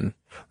incorporation.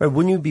 Right.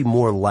 Wouldn't you be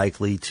more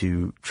likely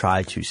to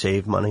try to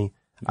save money?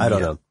 I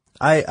don't know.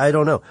 I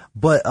don't know.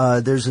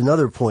 But there's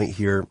another point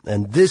here,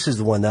 and this is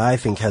the one that I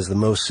think has the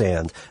most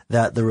sand,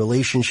 that the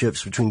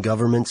relationships between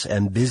governments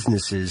and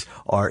businesses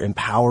are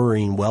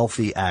empowering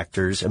wealthy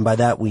actors, and by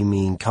that we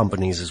mean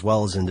companies as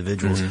well as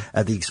individuals,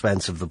 at the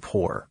expense of the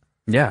poor.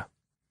 Yeah.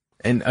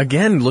 And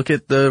again, look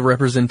at the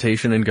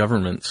representation in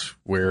governments,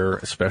 where,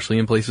 especially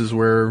in places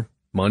where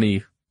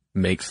money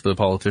makes the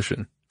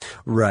politician.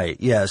 Right.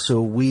 Yeah.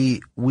 So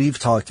we've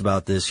talked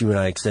about this, you and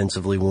I,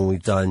 extensively when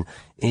we've done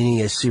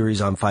a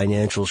series on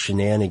financial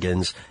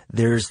shenanigans.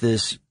 There's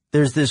this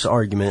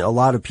argument. A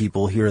lot of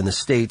people here in the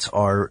States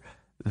are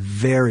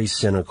very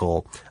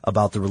cynical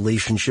about the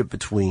relationship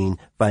between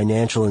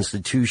financial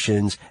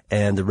institutions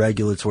and the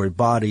regulatory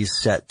bodies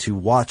set to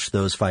watch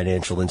those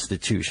financial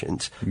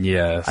institutions.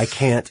 Yes. I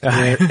can't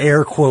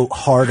air quote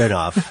hard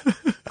enough,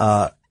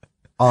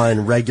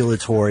 on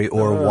regulatory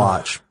or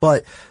watch,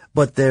 but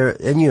there,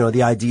 and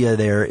the idea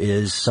there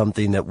is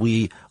something that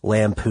we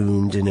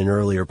lampooned in an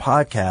earlier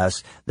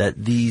podcast,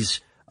 that these,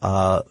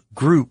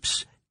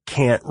 groups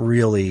can't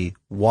really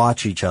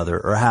watch each other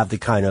or have the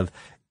kind of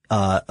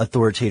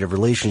authoritative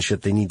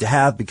relationship they need to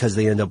have, because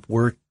the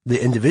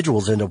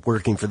individuals end up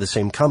working for the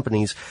same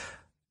companies.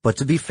 But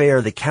to be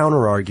fair, the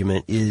counter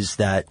argument is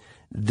that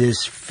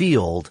this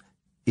field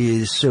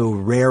is so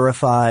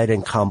rarefied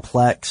and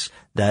complex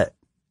that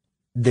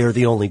they're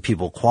the only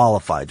people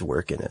qualified to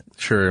work in it.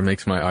 Sure, it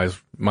makes my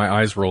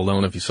eyes roll. I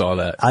don't know if you saw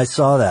that. I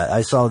saw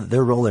that.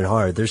 They're rolling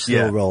hard. They're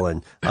still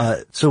rolling.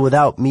 So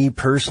without me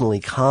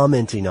personally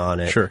commenting on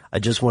it, sure, I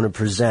just want to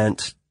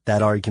present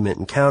that argument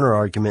and counter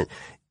argument.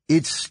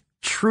 It's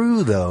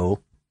true, though,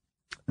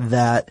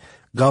 that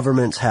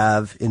governments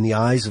have, in the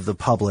eyes of the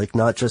public,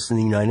 not just in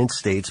the United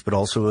States, but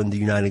also in the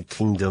United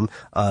Kingdom,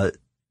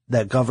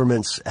 that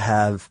governments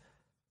have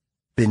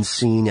been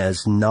seen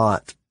as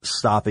not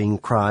stopping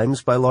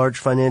crimes by large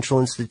financial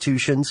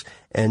institutions.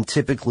 And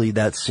typically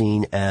that's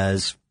seen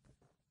as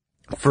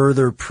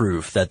further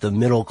proof that the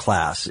middle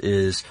class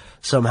is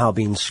somehow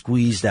being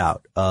squeezed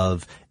out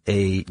of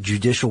a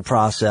judicial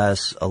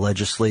process, a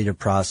legislative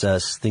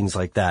process, things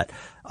like that.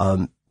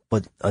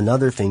 But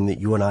another thing that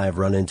you and I have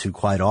run into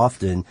quite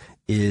often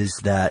is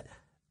that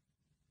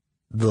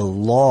the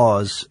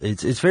laws,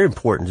 it's very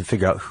important to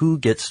figure out who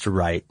gets to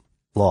write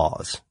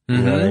laws. You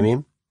know what I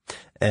mean?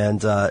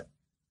 And,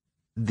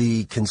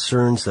 the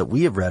concerns that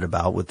we have read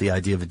about with the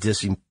idea of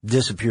a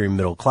disappearing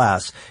middle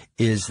class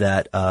is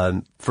that,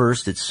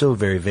 first, it's so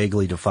very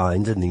vaguely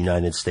defined in the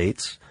United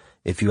States.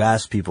 If you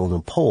ask people in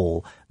a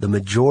poll, the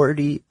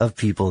majority of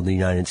people in the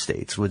United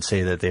States would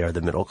say that they are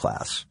the middle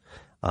class.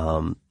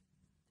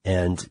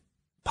 And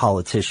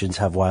politicians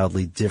have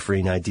wildly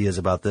differing ideas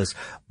about this.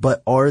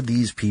 But are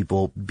these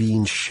people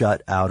being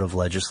shut out of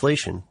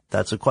legislation?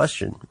 That's a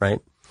question,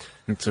 right?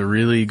 It's a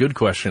really good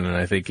question, and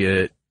I think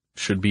it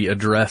should be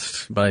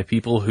addressed by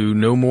people who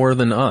know more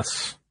than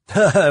us.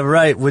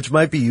 Right, which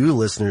might be you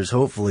listeners,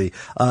 hopefully.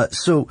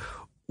 So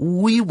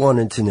we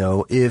wanted to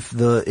know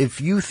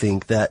if you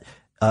think that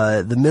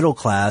the middle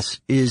class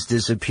is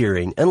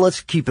disappearing. And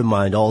let's keep in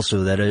mind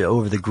also that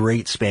over the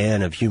great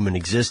span of human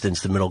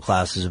existence, the middle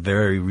class is a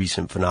very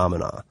recent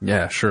phenomenon.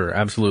 Yeah, sure,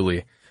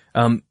 absolutely.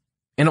 And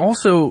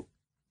also,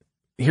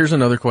 here's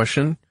another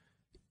question.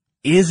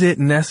 Is it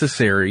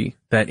necessary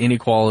that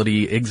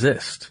inequality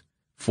exist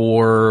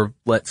for,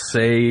 let's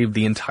say,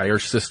 the entire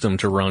system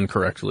to run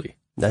correctly?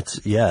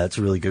 That's a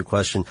really good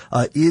question.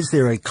 Is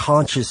there a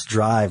conscious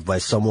drive by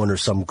someone or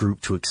some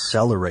group to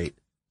accelerate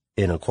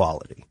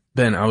inequality?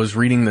 Ben, I was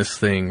reading this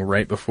thing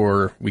right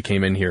before we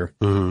came in here.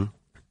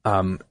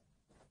 Mm-hmm.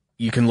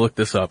 You can look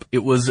this up.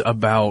 It was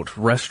about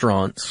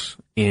restaurants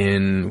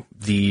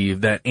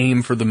that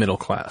aim for the middle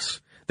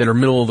class, that are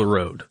middle of the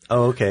road.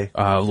 Oh, okay.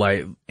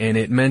 And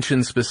it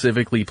mentioned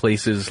specifically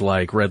places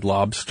like Red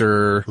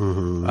Lobster,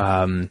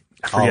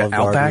 I forget,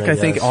 Outback, I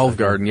think, Olive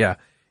Garden, yeah.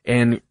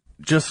 And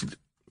just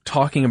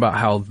talking about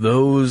how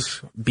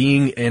those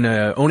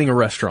owning a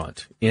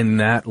restaurant in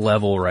that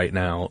level right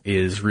now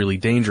is really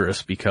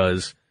dangerous,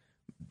 because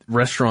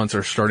restaurants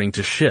are starting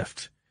to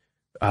shift.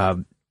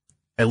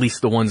 At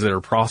least the ones that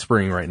are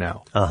prospering right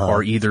now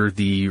are either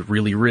the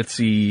really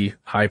ritzy,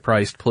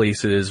 high-priced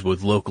places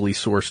with locally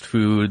sourced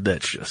food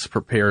that's just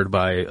prepared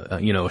by,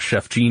 a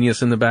chef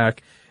genius in the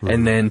back,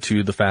 and then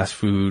to the fast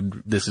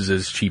food, this is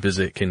as cheap as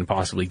it can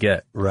possibly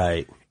get.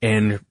 Right.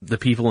 And the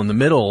people in the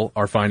middle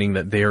are finding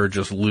that they're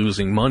just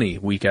losing money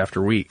week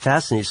after week.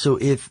 Fascinating. So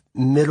if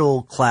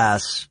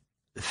middle-class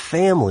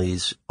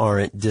families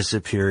aren't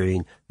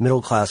disappearing,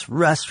 middle-class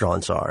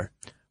restaurants are.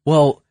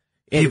 Well,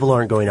 people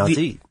aren't going out to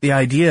eat. The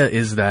idea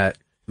is that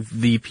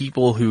the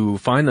people who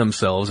find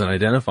themselves and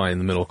identify in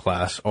the middle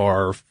class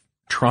are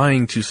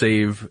trying to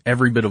save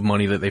every bit of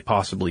money that they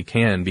possibly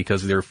can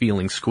because they're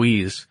feeling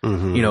squeezed,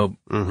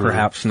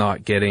 perhaps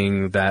not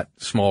getting that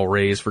small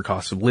raise for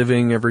cost of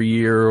living every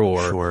year,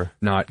 or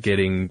not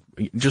getting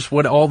just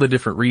all the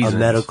different reasons. A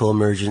medical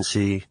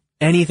emergency.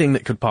 Anything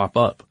that could pop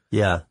up.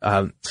 Yeah.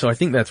 So I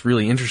think that's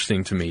really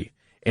interesting to me.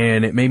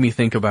 And it made me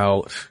think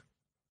about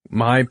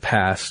my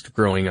past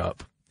growing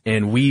up.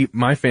 And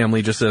my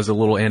family, just as a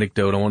little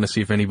anecdote, I want to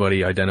see if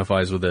anybody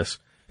identifies with this.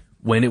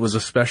 When it was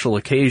a special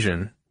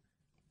occasion,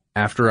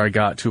 after I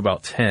got to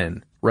about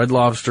 10, Red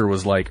Lobster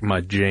was like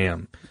my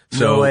jam.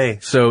 No way.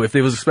 So if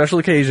there was a special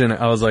occasion,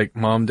 I was like,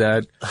 Mom,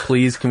 Dad,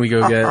 please can we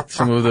go get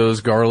some of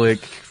those garlic,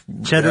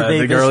 cheddar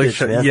bay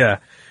biscuits, man. Yeah.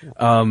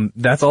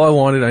 That's all I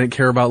wanted. I didn't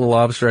care about the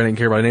lobster. I didn't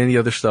care about any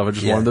other stuff. I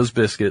just wanted those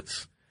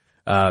biscuits.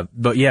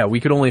 But yeah, we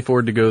could only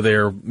afford to go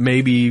there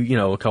maybe,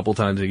 a couple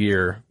times a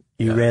year.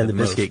 You ran the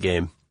biscuit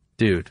game.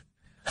 Dude.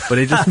 But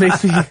it just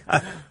makes me,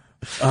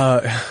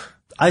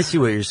 I see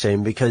what you're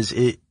saying, because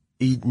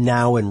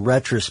now in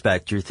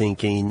retrospect, you're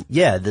thinking,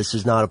 yeah, this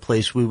is not a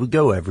place we would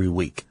go every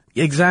week.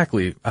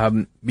 Exactly.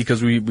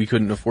 Because we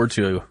couldn't afford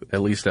to,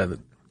 at least at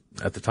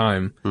the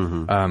time.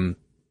 Mm-hmm.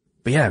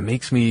 But yeah,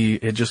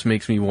 it just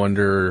makes me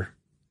wonder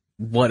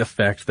what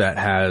effect that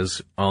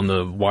has on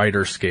the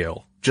wider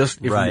scale. Just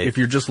if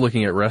you're just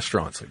looking at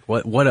restaurants,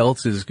 like what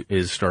else is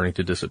starting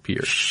to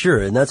disappear?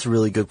 Sure, and that's a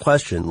really good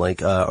question.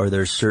 Like, are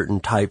there certain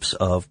types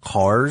of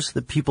cars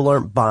that people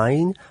aren't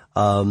buying?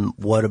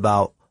 What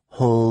about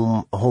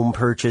home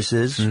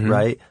purchases,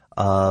 right?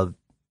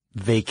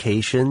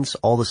 Vacations,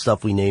 all the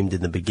stuff we named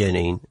in the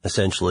beginning,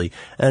 essentially.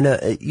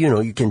 And,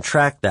 you can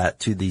track that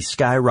to the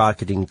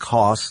skyrocketing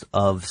cost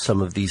of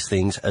some of these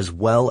things, as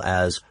well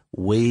as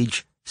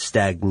wage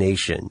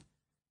stagnation.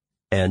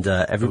 And,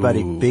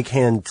 everybody, big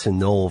hand to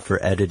Noel for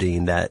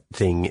editing that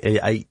thing.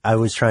 I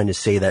was trying to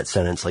say that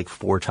sentence like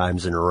 4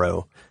 times in a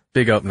row.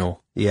 Big up,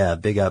 Noel. Yeah,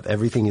 big up.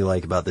 Everything you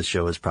like about this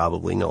show is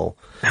probably Noel.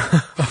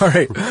 All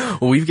right.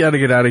 Well, we've got to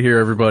get out of here,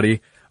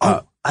 everybody.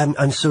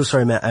 I'm so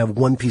sorry, Matt. I have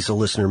one piece of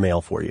listener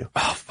mail for you.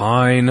 Oh,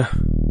 fine.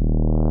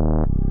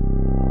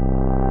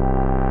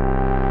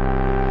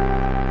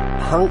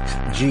 Hunk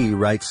G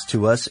writes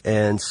to us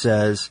and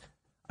says,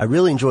 I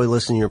really enjoy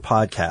listening to your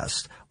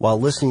podcast. While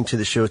listening to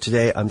the show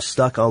today, I'm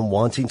stuck on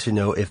wanting to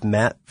know if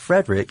Matt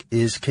Frederick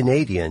is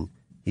Canadian.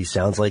 He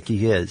sounds like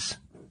he is.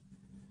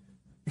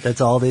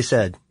 That's all they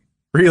said.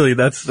 Really?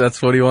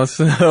 That's what he wants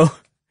to know?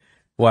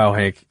 Wow,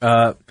 Hank.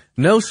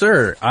 No,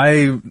 sir.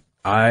 I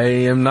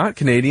am not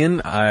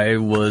Canadian. I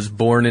was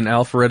born in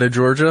Alpharetta,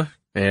 Georgia,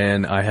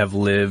 and I have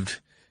lived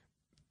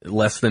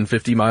less than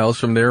 50 miles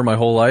from there my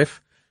whole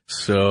life.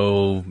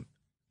 So,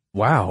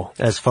 wow.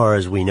 As far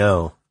as we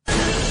know.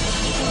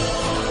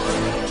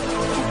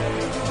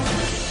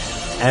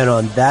 And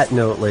on that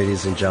note,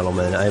 ladies and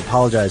gentlemen, I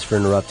apologize for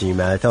interrupting you,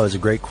 Matt. I thought it was a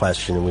great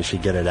question, and we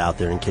should get it out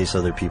there in case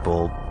other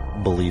people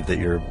believe that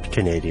you're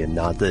Canadian.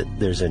 Not that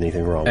there's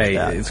anything wrong with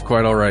that. Hey, it's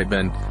quite all right,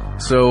 Ben.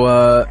 So,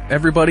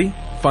 everybody,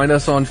 find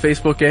us on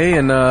Facebook,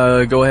 and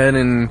go ahead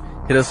and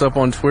hit us up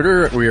on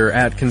Twitter. We are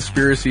at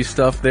Conspiracy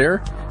Stuff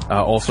there.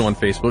 Also on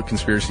Facebook,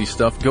 Conspiracy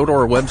Stuff. Go to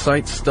our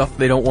website, Stuff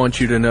They Don't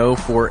Want You to Know,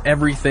 for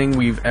everything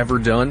we've ever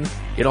done.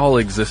 It all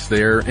exists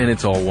there, and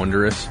it's all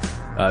wondrous.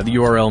 The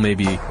URL may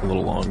be a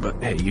little long, but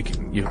hey, you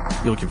can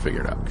figure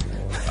it out.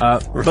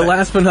 Right. But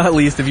last but not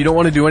least, if you don't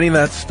want to do any of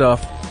that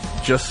stuff,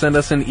 just send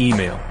us an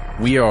email.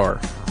 We are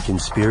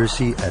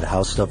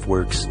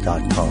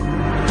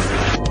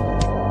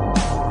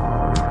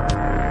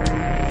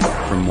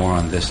conspiracy@howstuffworks.com. For more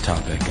on this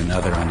topic and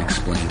other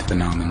unexplained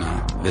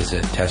phenomena,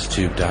 visit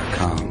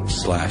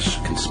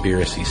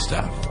testtube.com/conspiracy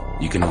stuff.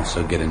 You can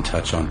also get in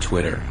touch on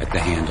Twitter at the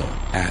handle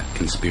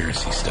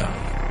 @conspiracystuff.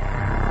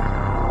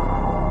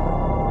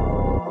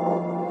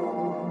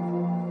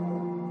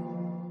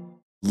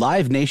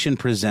 Live Nation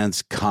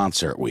presents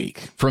Concert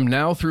Week. From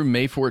now through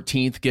May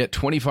 14th, get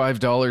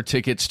 $25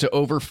 tickets to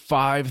over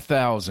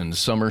 5,000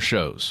 summer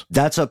shows.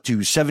 That's up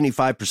to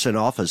 75%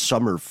 off a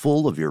summer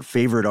full of your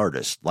favorite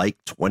artists like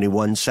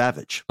 21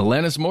 Savage,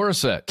 Alanis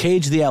Morissette,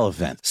 Cage the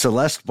Elephant,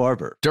 Celeste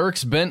Barber,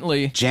 Dierks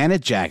Bentley,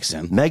 Janet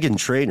Jackson, Meghan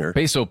Trainor,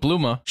 Peso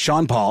Pluma,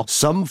 Sean Paul,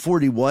 Sum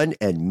 41,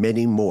 and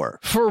many more.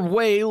 For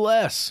way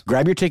less.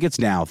 Grab your tickets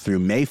now through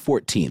May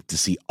 14th to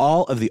see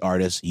all of the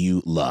artists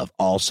you love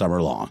all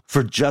summer long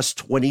for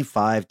just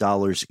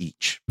 $25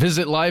 each.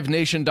 Visit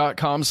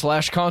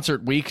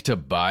livenation.com/concert week to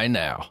buy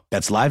now.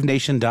 That's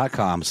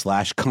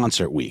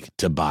livenation.com/concert week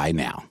to buy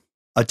now.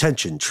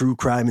 Attention, true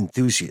crime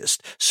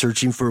enthusiast.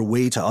 Searching for a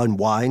way to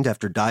unwind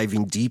after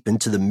diving deep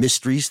into the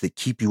mysteries that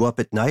keep you up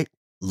at night?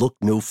 Look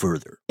no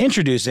further.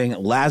 Introducing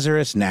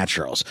Lazarus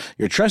Naturals,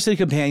 your trusted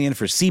companion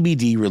for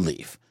CBD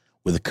relief.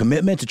 With a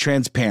commitment to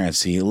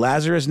transparency,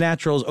 Lazarus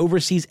Naturals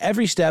oversees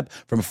every step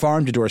from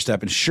farm to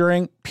doorstep,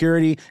 ensuring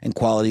purity and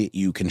quality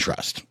you can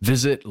trust.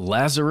 Visit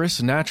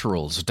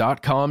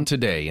LazarusNaturals.com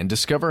today and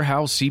discover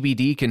how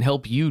CBD can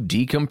help you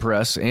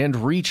decompress and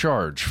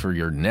recharge for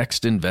your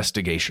next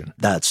investigation.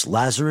 That's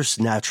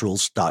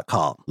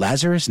LazarusNaturals.com.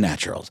 Lazarus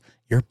Naturals,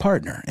 your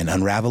partner in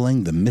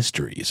unraveling the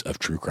mysteries of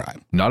true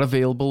crime. Not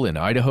available in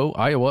Idaho,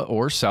 Iowa,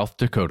 or South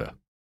Dakota.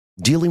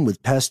 Dealing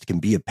with pests can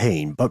be a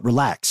pain, but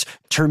relax.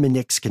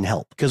 Terminix can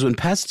help. Because when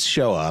pests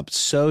show up,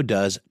 so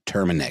does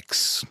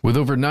Terminix. With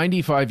over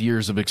 95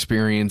 years of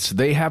experience,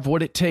 they have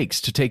what it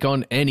takes to take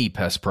on any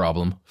pest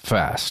problem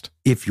fast.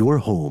 If your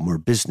home or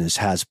business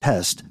has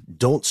pests,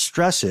 don't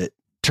stress it.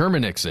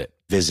 Terminix it.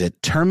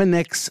 Visit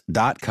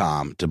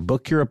Terminix.com to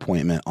book your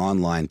appointment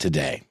online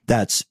today.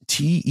 That's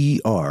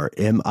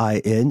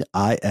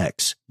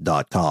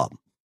TERMINIX.com.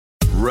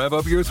 Rev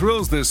up your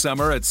thrills this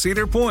summer at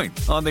Cedar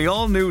Point on the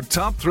all-new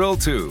Top Thrill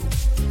 2.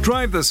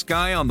 Drive the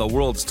sky on the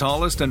world's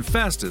tallest and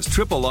fastest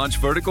triple-launch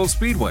vertical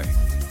speedway.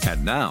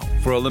 And now,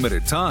 for a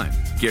limited time,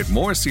 get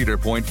more Cedar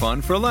Point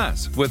fun for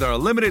less with our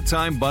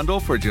limited-time bundle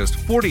for just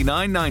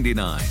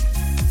 $49.99.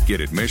 Get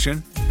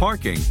admission,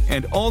 parking,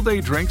 and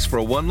all-day drinks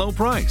for one low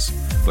price.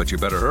 But you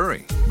better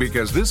hurry,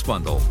 because this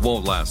bundle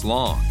won't last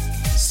long.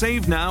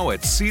 Save now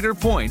at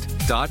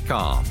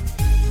cedarpoint.com.